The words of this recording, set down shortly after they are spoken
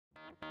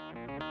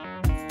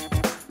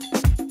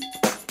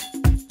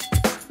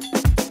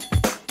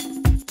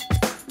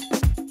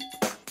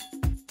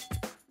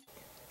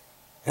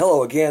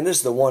Hello again, this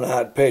is the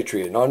One-Eyed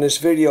Patriot, and on this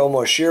video I'm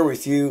going to share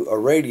with you a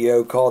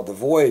radio called the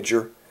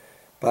Voyager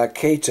by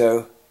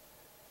Kaito,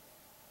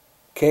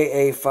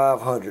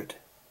 KA500.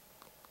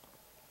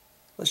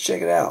 Let's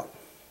check it out.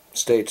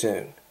 Stay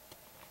tuned.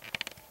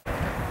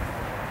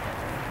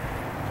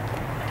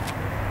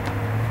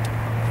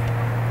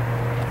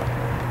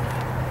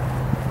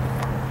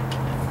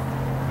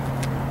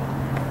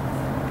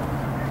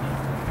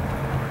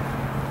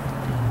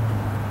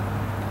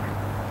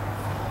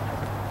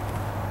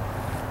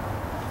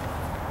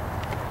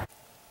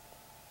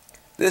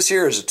 This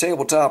here is a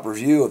tabletop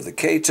review of the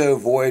Kaito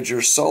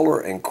Voyager Solar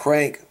and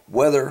Crank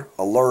Weather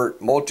Alert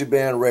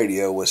multiband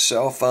radio with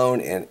cell phone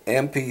and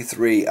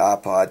MP3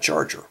 iPod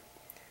charger.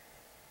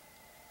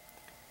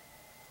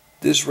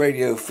 This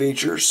radio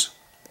features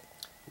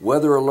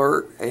weather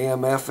alert,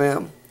 AM,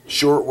 FM,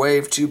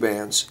 shortwave 2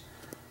 bands,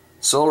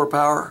 solar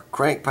power,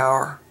 crank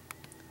power,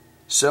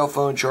 cell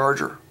phone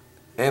charger,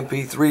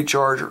 MP3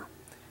 charger,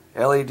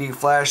 LED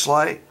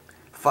flashlight,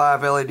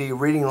 5 LED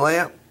reading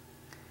lamp,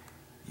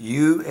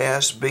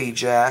 USB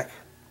jack,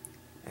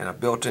 and a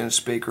built-in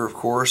speaker, of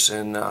course,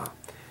 and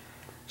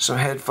some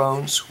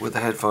headphones with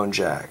a headphone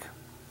jack.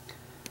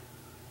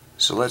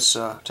 So let's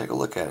take a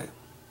look at it.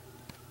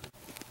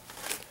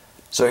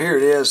 So here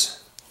it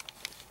is,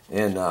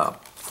 and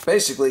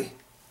basically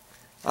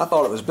I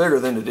thought it was bigger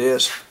than it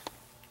is,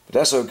 but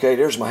that's okay.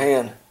 There's my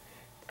hand.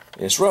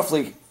 It's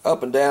roughly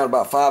up and down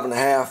about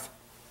 5.5.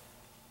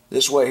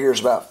 This way here is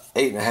about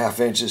 8.5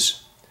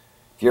 inches,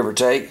 give or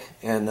take,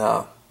 and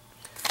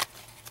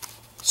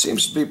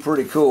seems to be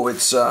pretty cool.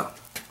 It's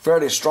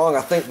fairly strong.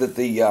 I think that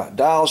the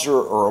dials are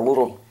a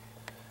little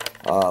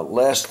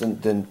less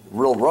than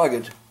real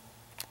rugged,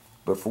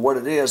 but for what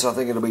it is, I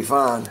think it'll be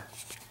fine.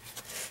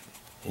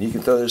 And you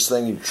can throw this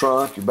thing in your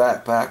trunk, your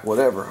backpack,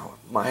 whatever.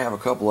 Might have a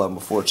couple of them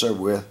before it's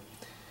over with.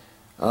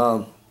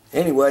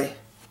 Anyway,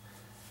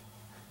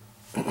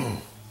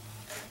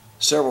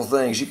 several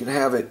things. You can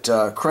have it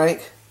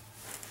crank.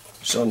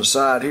 It's on the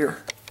side here.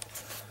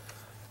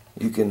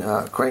 You can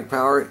crank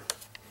power it.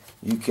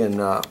 You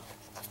can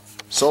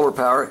solar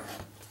power it,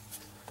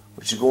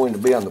 which is going to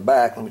be on the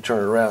back. Let me turn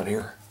it around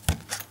here.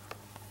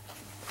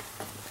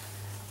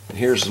 And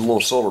here's the little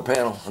solar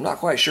panel. I'm not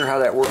quite sure how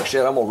that works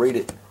yet. I'm going to read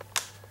it.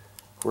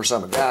 Of course,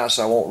 I'm a guy,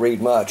 so I won't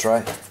read much,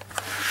 right?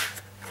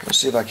 Let's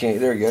see if I can't.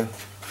 There you go.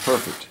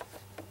 Perfect.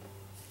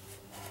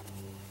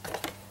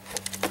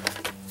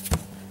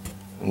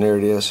 And there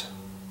it is.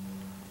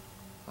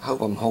 I hope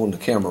I'm holding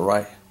the camera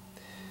right.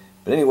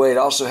 But anyway, it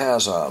also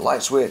has a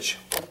light switch.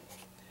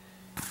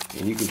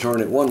 And you can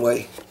turn it one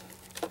way.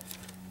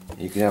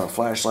 You can have a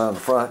flashlight on the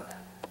front.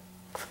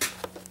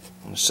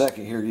 On the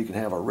second here, you can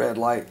have a red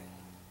light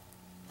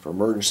for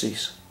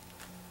emergencies.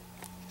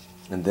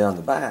 And down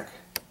the back,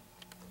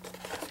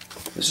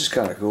 this is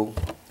kind of cool.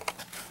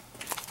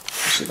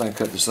 Let's see if I can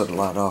cut this other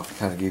light off to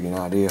kind of give you an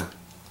idea.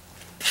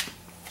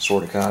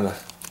 Sort of, kind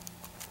of.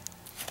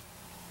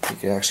 You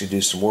can actually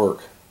do some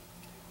work.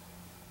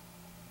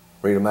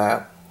 Read a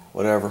map,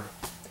 whatever,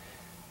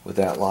 with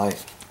that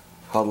light.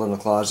 Huddle in the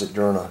closet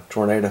during a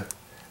tornado and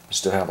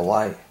still have a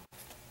light.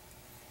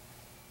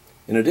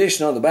 In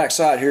addition, on the back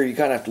side here, you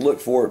kind of have to look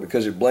for it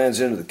because it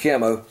blends into the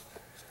camo.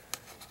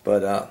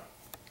 But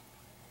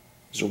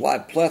there's a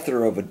wide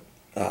plethora of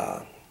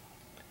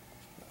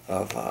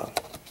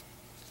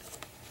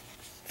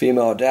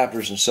female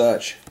adapters and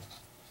such.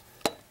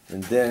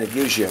 And then it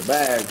gives you a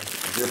bag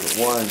of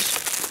different ones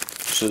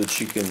so that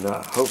you can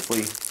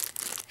hopefully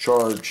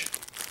charge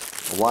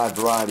a wide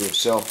variety of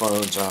cell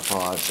phones,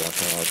 iPods,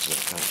 iPads, that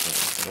kind of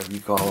thing, whatever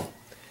you call them.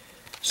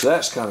 So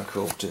that's kind of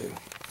cool too.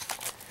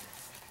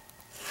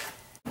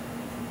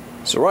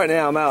 So right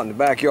now I'm out in the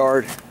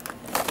backyard.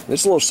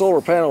 This little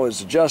solar panel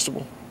is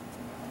adjustable,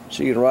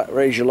 so you can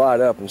raise your light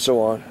up and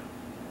so on.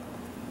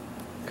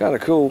 Kind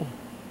of cool.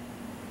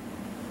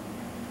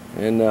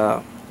 And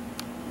as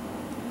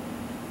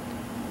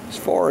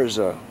far as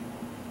a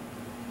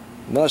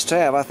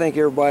must-have, I think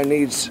everybody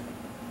needs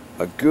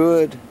a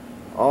good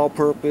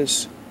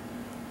all-purpose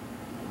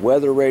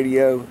weather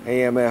radio,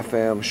 AM,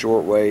 FM,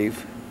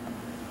 shortwave,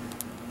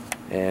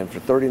 and for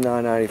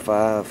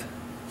 $39.95,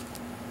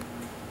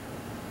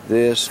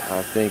 this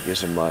I think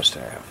is a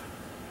must-have.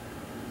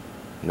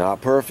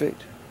 Not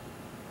perfect,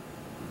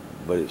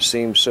 but it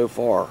seems so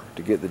far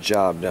to get the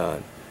job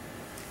done.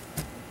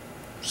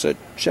 So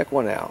check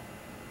one out.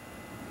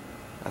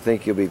 I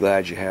think you'll be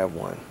glad you have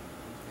one.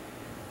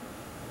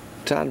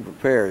 Time to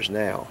prepare is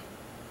now.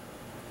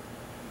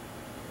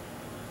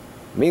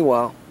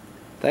 Meanwhile,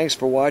 thanks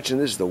for watching.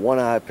 This is the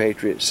One-Eyed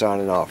Patriot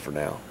signing off for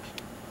now.